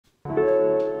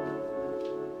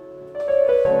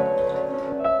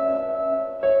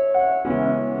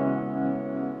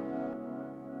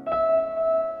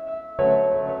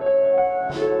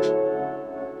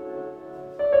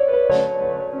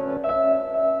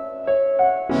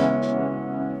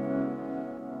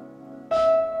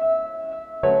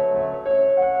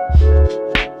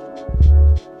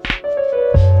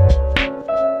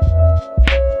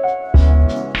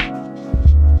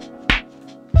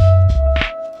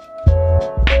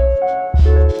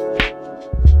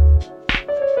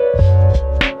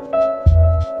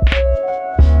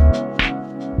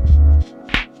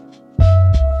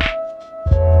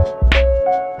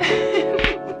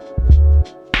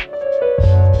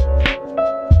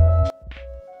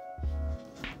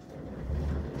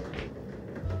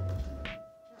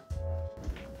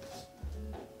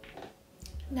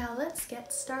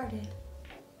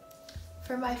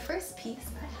for my first piece,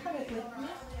 I have it with me.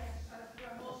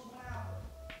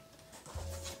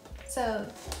 So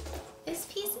this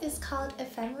piece is called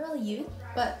Ephemeral Youth,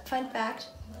 but fun fact,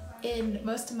 in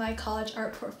most of my college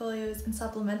art portfolios and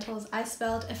supplementals, I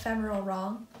spelled ephemeral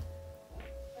wrong.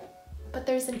 But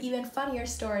there's an even funnier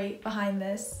story behind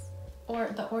this, or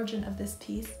the origin of this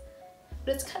piece.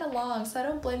 But it's kind of long, so I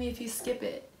don't blame you if you skip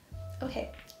it.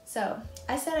 Okay, so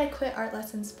I said I quit art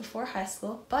lessons before high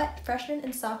school, but freshman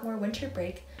and sophomore winter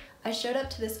break, I showed up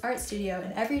to this art studio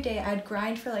and every day I'd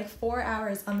grind for like 4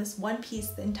 hours on this one piece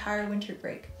the entire winter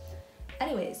break.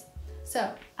 Anyways,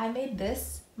 so I made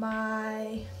this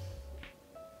my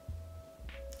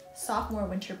sophomore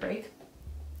winter break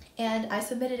and I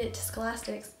submitted it to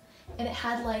Scholastics, and it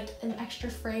had like an extra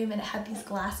frame and it had these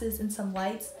glasses and some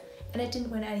lights, and it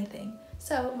didn't win anything.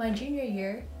 So my junior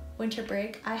year winter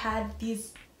break, I had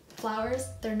these flowers.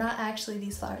 They're not actually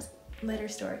these flowers, later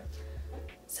story.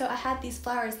 So I had these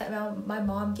flowers that my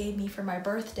mom gave me for my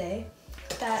birthday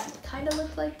that kind of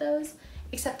looked like those,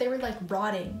 except they were like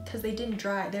rotting because they didn't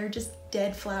dry. They were just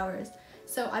dead flowers.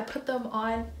 So I put them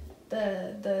on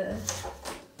the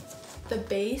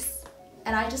base,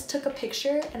 and I just took a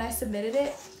picture and I submitted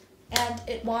it, and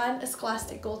it won a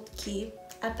Scholastic Gold Key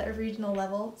at the regional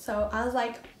level. So I was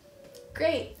like,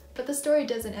 great, but the story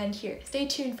doesn't end here. Stay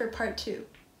tuned for part 2.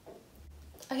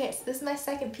 Okay, so this is my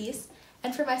second piece,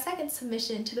 and for my second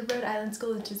submission to the Rhode Island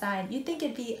School of Design, you'd think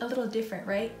it'd be a little different,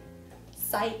 right?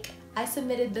 Psych! I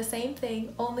submitted the same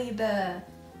thing, only the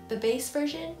base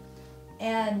version,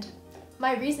 and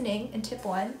my reasoning in tip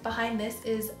 1 behind this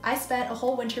is I spent a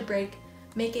whole winter break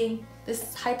making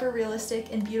this hyper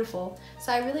realistic and beautiful,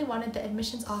 so I really wanted the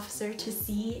admissions officer to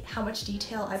see how much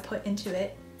detail I put into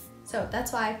it. So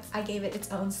that's why I gave it its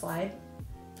own slide.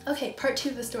 Okay, part 2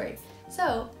 of the story.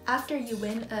 So after you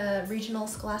win a regional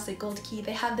Scholastic Gold Key,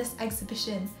 they have this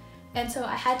exhibition, and so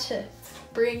I had to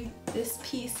bring this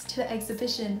piece to the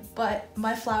exhibition, but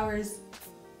my flowers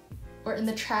were in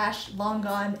the trash, long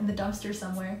gone in the dumpster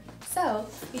somewhere. So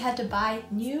we had to buy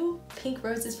new pink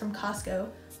roses from Costco.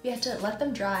 We had to let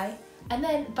them dry, and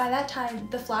then by that time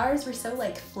the flowers were so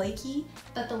like flaky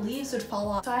that the leaves would fall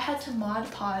off. So I had to Mod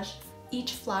Podge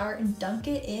each flower and dunk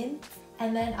it in,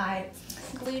 and then I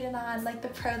glued it on like the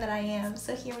pro that I am.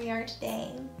 So here we are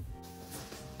today.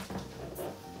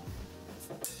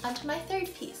 On to my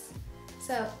third piece.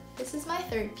 So this is my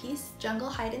third piece, Jungle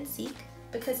Hide and Seek,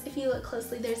 because if you look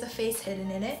closely there's a face hidden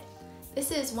in it.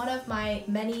 This is one of my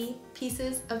many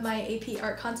pieces of my AP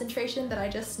art concentration that I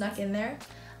just snuck in there.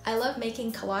 I love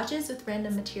making collages with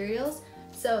random materials,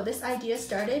 so this idea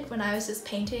started when I was just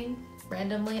painting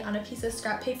randomly on a piece of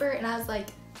scrap paper, and I was like,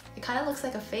 it kind of looks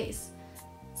like a face.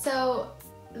 So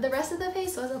the rest of the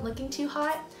face wasn't looking too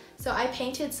hot, so I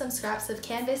painted some scraps of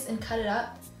canvas and cut it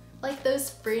up, like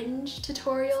those fringe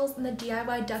tutorials in the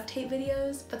DIY duct tape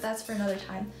videos, but that's for another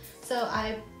time. So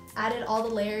I added all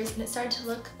the layers and it started to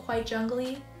look quite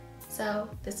jungly, so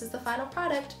this is the final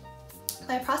product.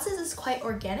 My process is quite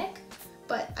organic,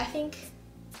 but I think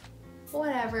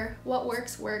whatever, what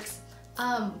works works.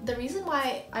 The reason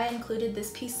why I included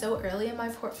this piece so early in my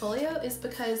portfolio is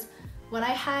because when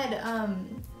I had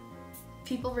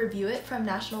people review it from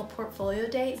National Portfolio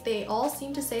Day, they all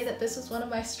seemed to say that this was one of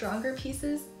my stronger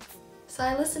pieces. So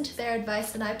I listened to their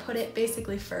advice and I put it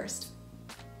basically first.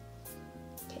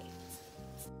 Okay.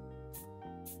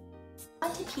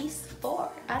 On to piece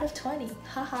 4 out of 20.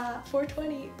 Haha,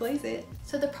 420, blaze it.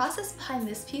 So the process behind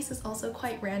this piece is also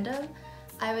quite random.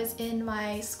 I was in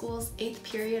my school's 8th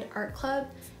period art club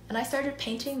and I started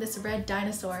painting this red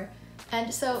dinosaur.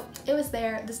 And so it was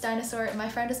there, this dinosaur, and my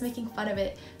friend was making fun of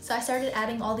it. So I started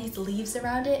adding all these leaves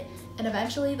around it, and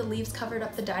eventually the leaves covered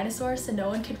up the dinosaur so no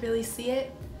one could really see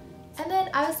it. And then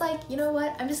I was like, you know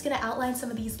what, I'm just gonna outline some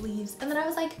of these leaves. And then I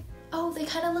was like, oh, they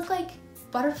kind of look like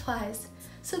butterflies.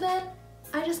 So then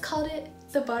I just called it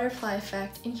the butterfly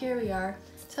effect, and here we are.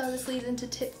 So this leads into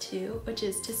tip 2, which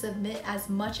is to submit as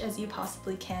much as you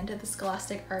possibly can to the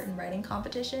Scholastic Art and Writing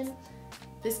competition.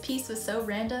 This piece was so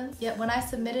random, yet when I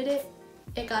submitted it,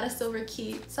 it got a silver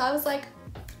key. So I was like,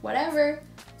 whatever.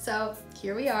 So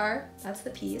here we are, that's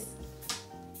the piece.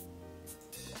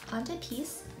 On to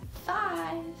piece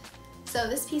 5. So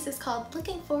this piece is called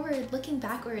Looking Forward, Looking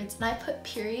Backwards, and I put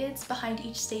periods behind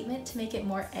each statement to make it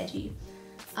more edgy.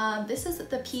 This is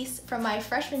the piece from my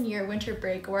freshman year winter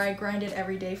break where I grinded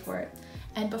every day for it.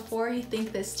 And before you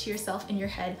think this to yourself in your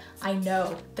head, I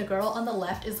know, the girl on the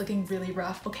left is looking really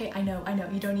rough. Okay, I know,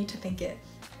 you don't need to think it.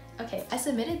 Okay, I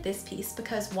submitted this piece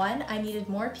because 1, I needed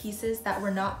more pieces that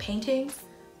were not paintings,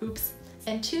 oops,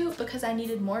 and 2, because I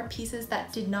needed more pieces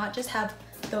that did not just have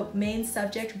the main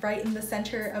subject right in the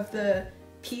center of the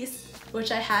piece,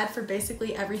 which I had for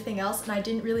basically everything else and I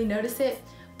didn't really notice it,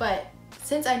 but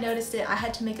since I noticed it, I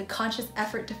had to make a conscious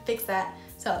effort to fix that.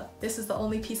 So this is the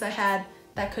only piece I had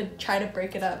that could try to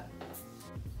break it up.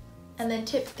 And then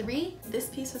tip 3, this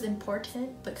piece was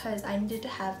important because I needed to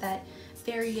have that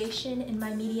variation in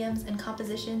my mediums and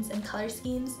compositions and color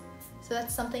schemes. So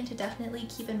that's something to definitely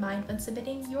keep in mind when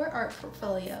submitting your art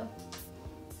portfolio.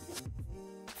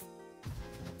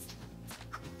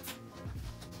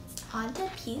 On to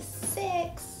piece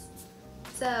 6.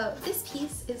 So this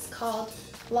piece is called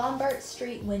Lombard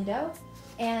Street Window,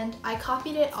 and I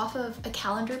copied it off of a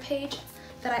calendar page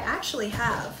that I actually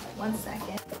have. One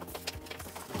second.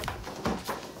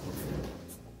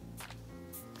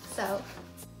 So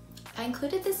I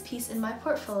included this piece in my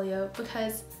portfolio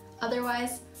because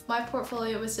otherwise my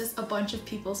portfolio was just a bunch of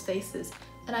people's faces,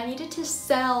 and I needed to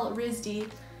sell RISD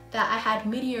that I had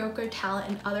mediocre talent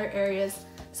in other areas,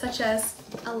 such as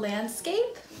a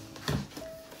landscape.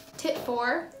 Tip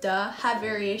 4, have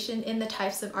variation in the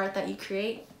types of art that you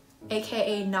create,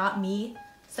 aka not me.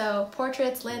 So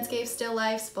portraits, landscapes, still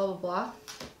lifes, blah blah blah.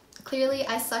 Clearly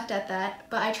I sucked at that,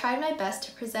 but I tried my best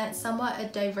to present somewhat a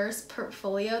diverse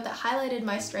portfolio that highlighted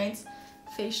my strengths,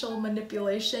 facial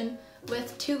manipulation,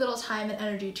 with too little time and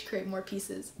energy to create more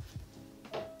pieces.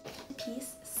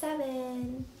 Piece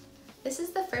 7. This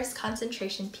is the first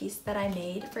concentration piece that I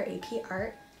made for AP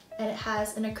Art, and it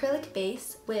has an acrylic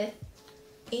base with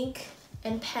ink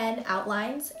and pen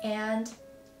outlines and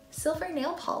silver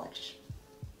nail polish.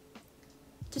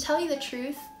 To tell you the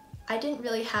truth, I didn't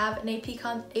really have an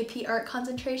AP Art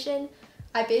concentration.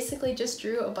 I basically just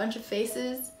drew a bunch of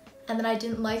faces, and then I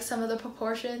didn't like some of the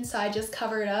proportions, so I just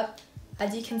covered it up.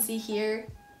 As you can see here,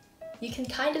 you can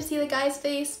kind of see the guy's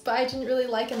face, but I didn't really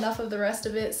like enough of the rest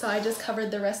of it, so I just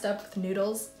covered the rest up with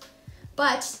noodles.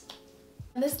 But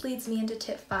this leads me into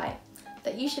tip 5,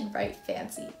 that you should write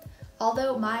fancy.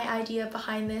 Although my idea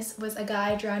behind this was a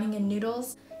guy drowning in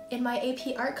noodles, in my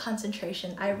AP Art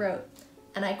concentration I wrote,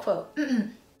 and I quote,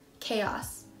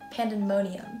 chaos,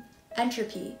 pandemonium,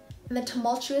 entropy, and the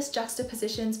tumultuous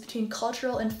juxtapositions between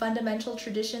cultural and fundamental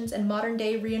traditions and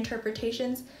modern-day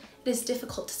reinterpretations, it is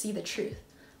difficult to see the truth.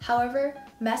 However,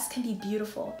 mess can be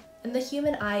beautiful, and the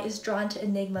human eye is drawn to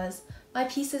enigmas. My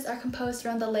pieces are composed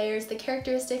around the layers, the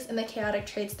characteristics, and the chaotic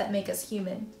traits that make us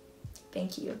human.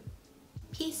 Thank you.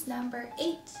 Piece number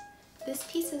 8. This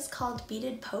piece is called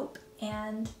Beaded Pope,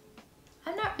 and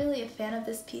I'm not really a fan of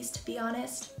this piece, to be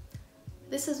honest.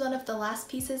 This is one of the last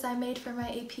pieces I made for my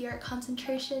AP Art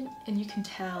concentration, and you can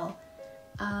tell.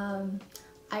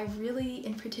 I really,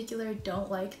 in particular,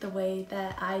 don't like the way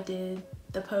that I did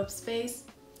the Pope's face.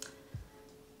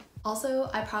 Also,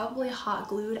 I probably hot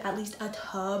glued at least a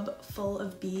tub full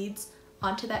of beads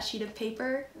onto that sheet of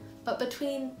paper, but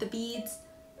between the beads,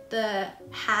 the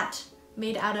hat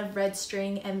made out of red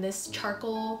string, and this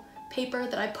charcoal paper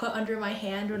that I put under my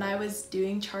hand when I was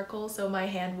doing charcoal so my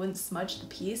hand wouldn't smudge the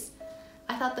piece,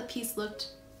 I thought the piece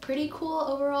looked pretty cool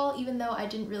overall, even though I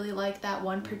didn't really like that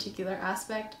one particular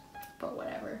aspect, but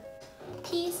whatever.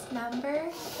 Piece number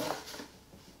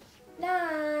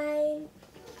 9.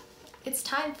 It's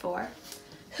time for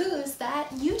Who's That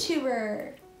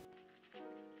YouTuber?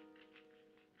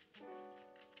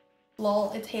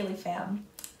 Lol, it's Haley fam.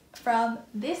 From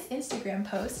this Instagram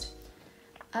post,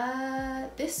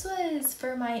 this was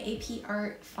for my AP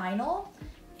Art final,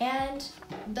 and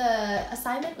the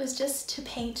assignment was just to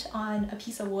paint on a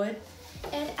piece of wood.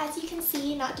 And as you can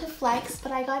see, not to flex,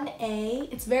 but I got an A.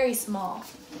 It's very small.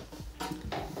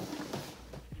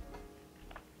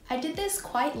 I did this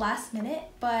quite last minute,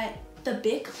 but the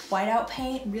Bic whiteout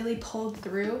paint really pulled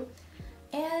through.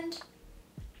 And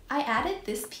I added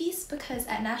this piece because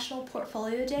at National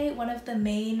Portfolio Day, one of the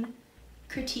main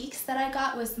critiques that I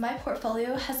got was my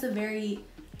portfolio has a very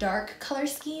dark color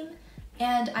scheme,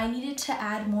 and I needed to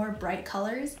add more bright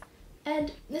colors.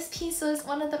 And this piece was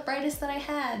one of the brightest that I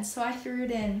had, so I threw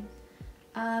it in.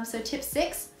 So tip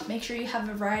 6, make sure you have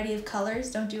a variety of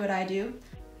colors, don't do what I do.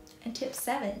 And tip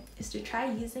 7 is to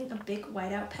try using a big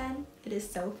whiteout pen. It is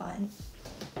so fun.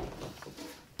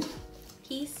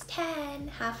 Piece 10,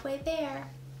 halfway there.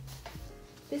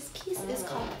 This piece is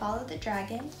called Follow the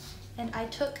Dragon, and I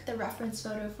took the reference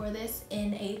photo for this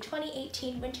in a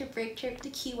 2018 winter break trip to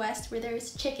Key West where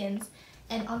there's chickens,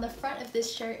 and on the front of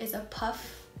this shirt is a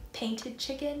puff painted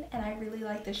chicken, and I really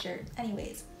like the shirt.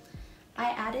 Anyways, I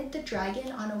added the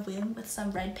dragon on a whim with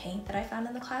some red paint that I found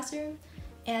in the classroom,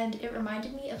 and it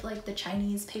reminded me of like the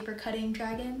Chinese paper cutting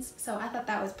dragons, so I thought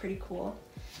that was pretty cool.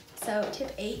 So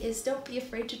tip 8 is don't be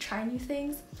afraid to try new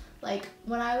things. Like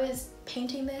when I was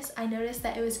painting this, I noticed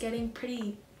that it was getting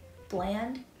pretty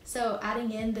bland, so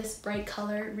adding in this bright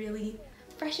color really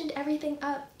freshened everything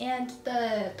up, and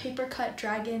the paper cut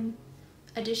dragon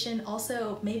edition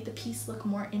also made the piece look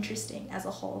more interesting as a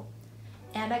whole.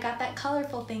 And I got that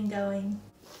colorful thing going.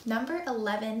 Number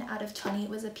 11 out of 20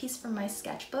 was a piece from my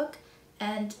sketchbook,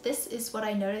 and this is what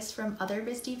I noticed from other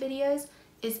RISD videos,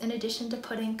 is in addition to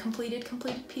putting completed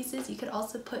pieces, you could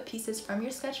also put pieces from your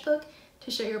sketchbook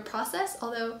to show your process,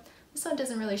 although this one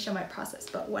doesn't really show my process,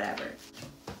 but whatever.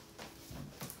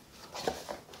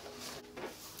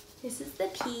 This is the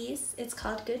piece. It's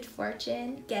called Good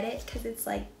Fortune. Get it? Because it's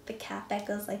like the cat that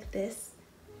goes like this.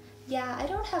 Yeah, I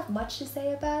don't have much to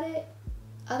say about it,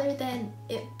 other than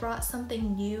it brought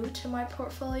something new to my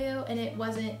portfolio and it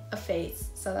wasn't a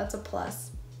face, so that's a plus.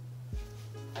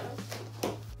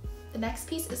 The next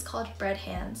piece is called Bread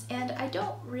Hands, and I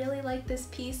don't really like this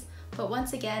piece, but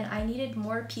once again, I needed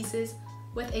more pieces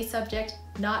with a subject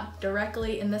not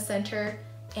directly in the center,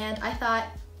 and I thought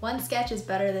one sketch is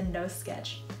better than no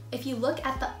sketch. If you look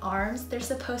at the arms, they're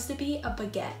supposed to be a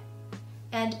baguette,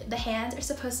 and the hands are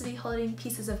supposed to be holding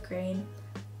pieces of grain.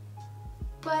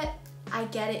 But I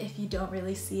get it if you don't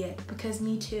really see it, because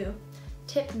me too.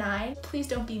 Tip 9, please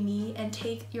don't be me and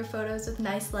take your photos with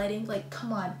nice lighting. Like,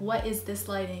 come on, what is this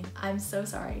lighting? I'm so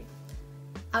sorry.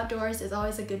 Outdoors is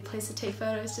always a good place to take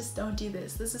photos, just don't do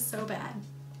this. This is so bad.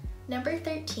 Number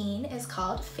 13 is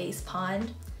called Face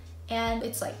Pond, and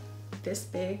it's like this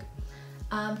big.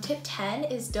 Tip 10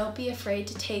 is don't be afraid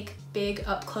to take big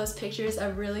up-close pictures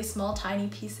of really small tiny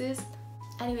pieces.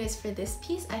 Anyways, for this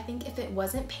piece, I think if it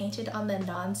wasn't painted on the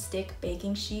non-stick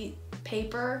baking sheet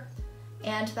paper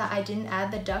and that I didn't add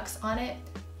the ducks on it,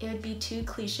 it would be too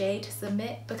cliche to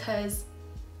submit, because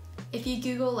if you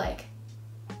Google like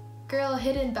girl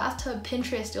hidden bathtub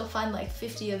Pinterest, you'll find like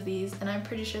 50 of these, and I'm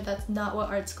pretty sure that's not what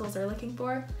art schools are looking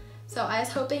for. So I was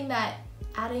hoping that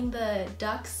adding the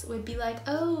ducks would be like,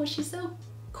 oh, she's so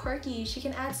quirky, she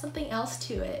can add something else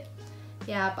to it.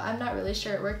 Yeah, but I'm not really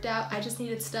sure it worked out. I just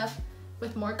needed stuff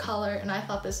with more color, and I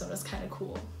thought this one was kind of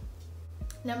cool.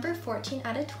 Number 14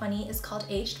 out of 20 is called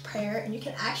Aged Prayer, and you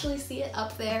can actually see it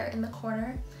up there in the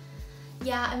corner.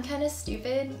 Yeah, I'm kind of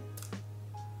stupid,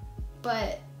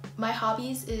 but my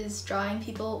hobbies is drawing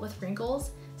people with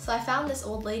wrinkles, so I found this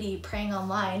old lady praying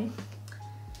online,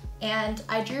 and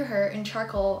I drew her in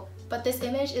charcoal, but this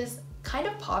image is kind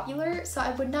of popular, so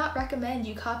I would not recommend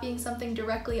you copying something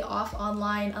directly off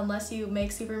online unless you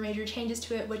make super major changes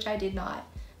to it, which I did not.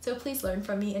 So please learn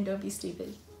from me and don't be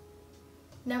stupid.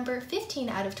 Number 15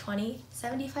 out of 20,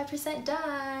 75%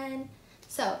 done.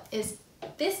 So is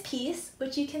this piece,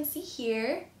 which you can see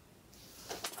here.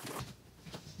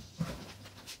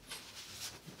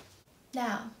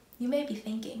 Now, you may be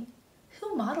thinking,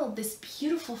 who modeled this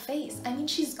beautiful face? I mean,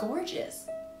 she's gorgeous.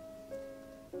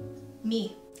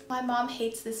 Me. My mom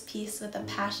hates this piece with a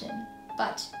passion,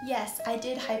 but yes, I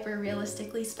did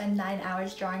hyper-realistically spend 9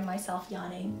 hours drawing myself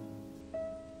yawning.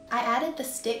 I added the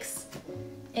sticks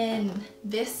in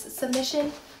this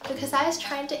submission because I was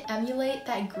trying to emulate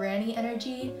that granny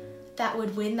energy that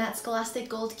would win that Scholastic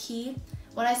Gold Key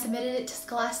when I submitted it to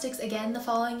Scholastics again the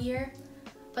following year,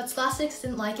 but Scholastics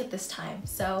didn't like it this time,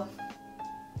 so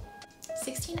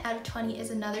 16 out of 20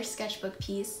 is another sketchbook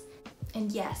piece, and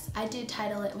yes, I did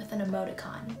title it with an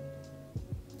emoticon.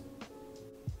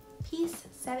 Piece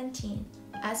 17.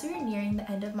 As we were nearing the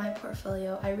end of my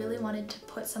portfolio, I really wanted to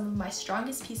put some of my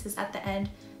strongest pieces at the end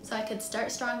so I could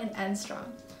start strong and end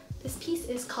strong. This piece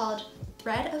is called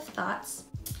Thread of Thoughts,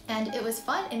 and it was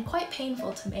fun and quite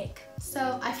painful to make.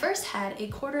 So I first had a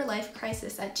quarter-life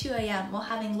crisis at 2 a.m. while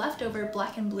having leftover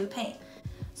black and blue paint.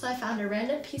 So I found a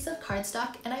random piece of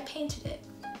cardstock and I painted it.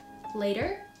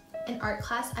 Later, in art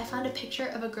class, I found a picture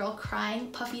of a girl crying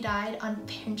puffy-eyed on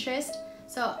Pinterest,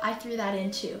 so I threw that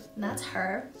in too, and that's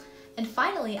her. And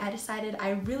finally, I decided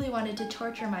I really wanted to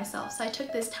torture myself, so I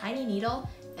took this tiny needle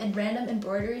and random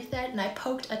embroidery thread and I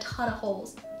poked a ton of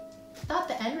holes. I thought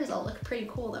the end result looked pretty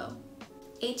cool though.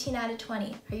 18 out of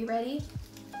 20. Are you ready?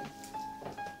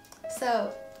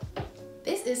 So,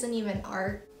 this isn't even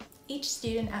art. Each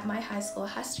student at my high school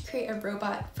has to create a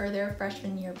robot for their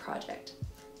freshman year project.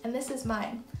 And this is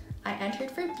mine. I entered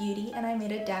for beauty and I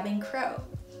made a dabbing crow.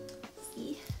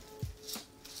 See?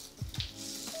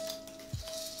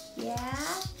 Yeah?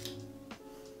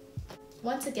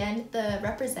 Once again, the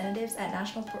representatives at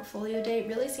National Portfolio Day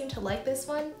really seemed to like this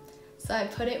one, so I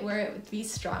put it where it would be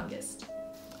strongest.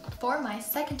 For my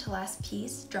second to last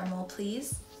piece, drumroll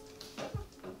please.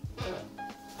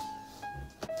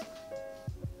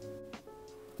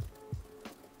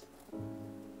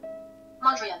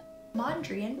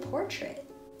 Mondrian portrait.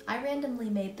 I randomly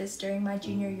made this during my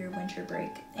junior year winter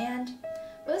break, and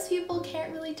most people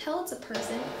can't really tell it's a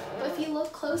person, but if you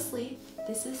look closely,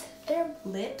 This is their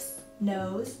lips,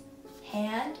 nose,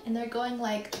 hand, and they're going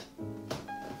like...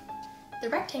 The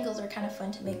rectangles are kind of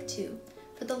fun to make too.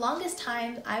 For the longest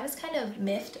time, I was kind of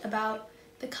miffed about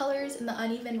the colors and the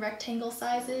uneven rectangle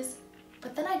sizes,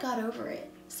 but then I got over it.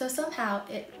 So somehow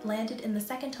it landed in the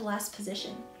second to last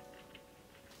position.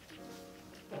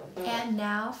 And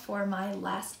now for my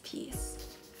last piece.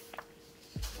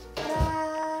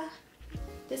 Ta-da!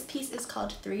 This piece is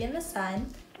called 3 in the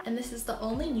Sun, and this is the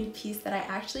only new piece that I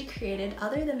actually created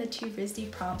other than the 2 RISD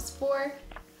prompts for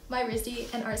my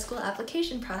RISD and art school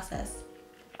application process.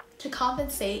 To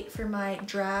compensate for my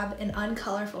drab and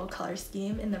uncolorful color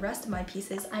scheme in the rest of my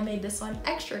pieces, I made this one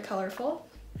extra colorful.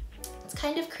 It's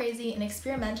kind of crazy and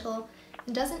experimental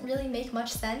and doesn't really make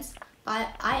much sense,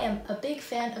 but I am a big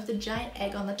fan of the giant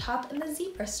egg on the top and the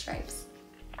zebra stripes.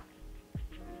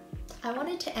 I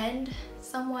wanted to end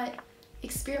somewhat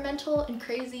experimental and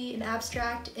crazy and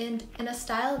abstract and in a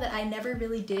style that I never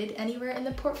really did anywhere in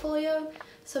the portfolio.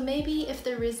 So maybe if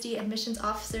the RISD admissions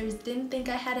officers didn't think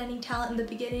I had any talent in the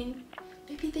beginning,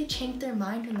 maybe they changed their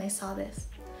mind when they saw this,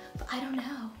 but I don't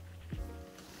know.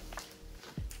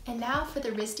 And now for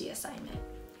the RISD assignment.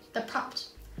 The prompt.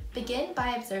 Begin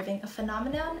by observing a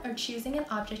phenomenon or choosing an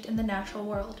object in the natural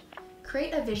world.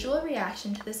 Create a visual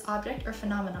reaction to this object or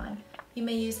phenomenon. You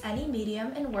may use any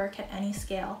medium and work at any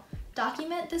scale.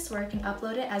 Document this work and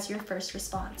upload it as your first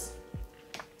response.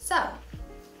 So,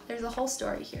 there's a whole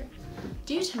story here.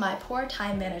 Due to my poor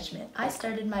time management, I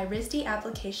started my RISD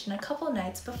application a couple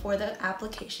nights before the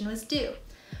application was due.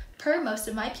 Per most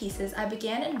of my pieces, I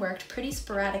began and worked pretty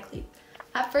sporadically.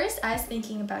 At first, I was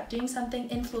thinking about doing something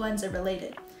influenza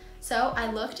related. So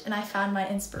I looked and I found my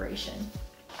inspiration.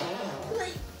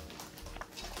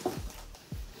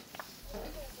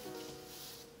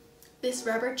 This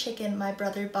rubber chicken my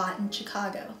brother bought in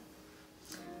Chicago.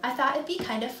 I thought it'd be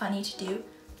kind of funny to do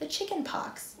the chicken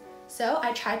pox. So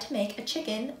I tried to make a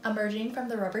chicken emerging from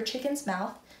the rubber chicken's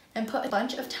mouth and put a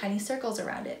bunch of tiny circles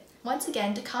around it. Once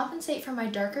again, to compensate for my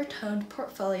darker toned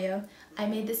portfolio, I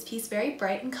made this piece very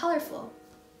bright and colorful.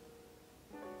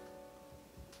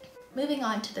 Moving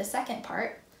on to the second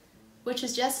part, which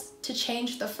is just to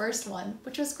change the first one,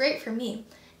 which was great for me.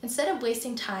 Instead of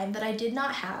wasting time that I did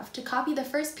not have to copy the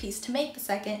first piece to make the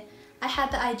second, I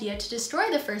had the idea to destroy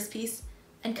the first piece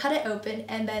and cut it open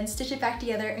and then stitch it back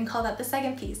together and call that the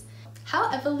second piece.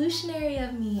 How evolutionary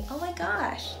of me, oh my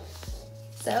gosh.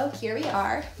 So here we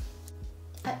are.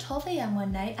 At 12 a.m.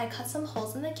 one night, I cut some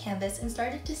holes in the canvas and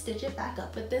started to stitch it back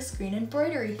up with this green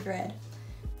embroidery thread.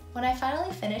 When I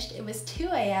finally finished, it was 2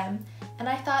 a.m. and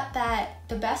I thought that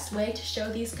the best way to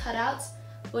show these cutouts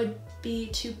would be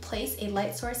to place a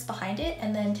light source behind it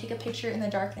and then take a picture in the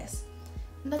darkness.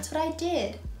 And that's what I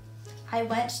did. I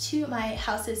went to my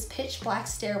house's pitch black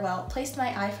stairwell, placed my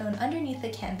iPhone underneath the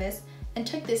canvas, and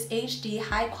took this HD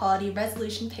high quality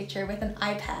resolution picture with an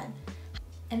iPad.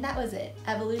 And that was it,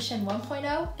 Evolution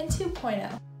 1.0 and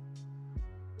 2.0.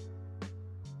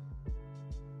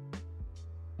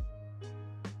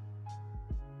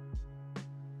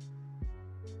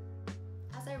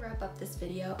 As I wrap up this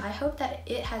video, I hope that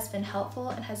it has been helpful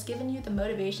and has given you the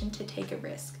motivation to take a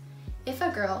risk. If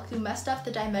a girl who messed up the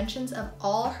dimensions of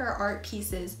all her art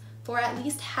pieces for at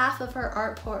least half of her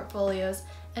art portfolios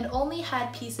and only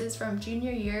had pieces from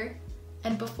junior year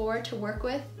and before to work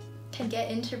with can get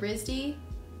into RISD,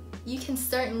 you can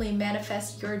certainly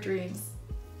manifest your dreams.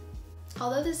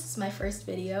 Although this is my first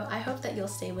video, I hope that you'll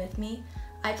stay with me.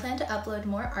 I plan to upload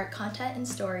more art content and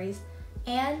stories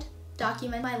and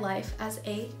document my life as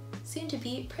a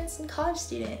soon-to-be Princeton College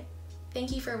student.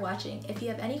 Thank you for watching. If you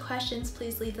have any questions,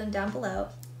 please leave them down below.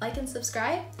 Like and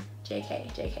subscribe.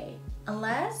 JK.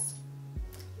 Unless,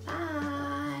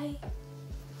 bye.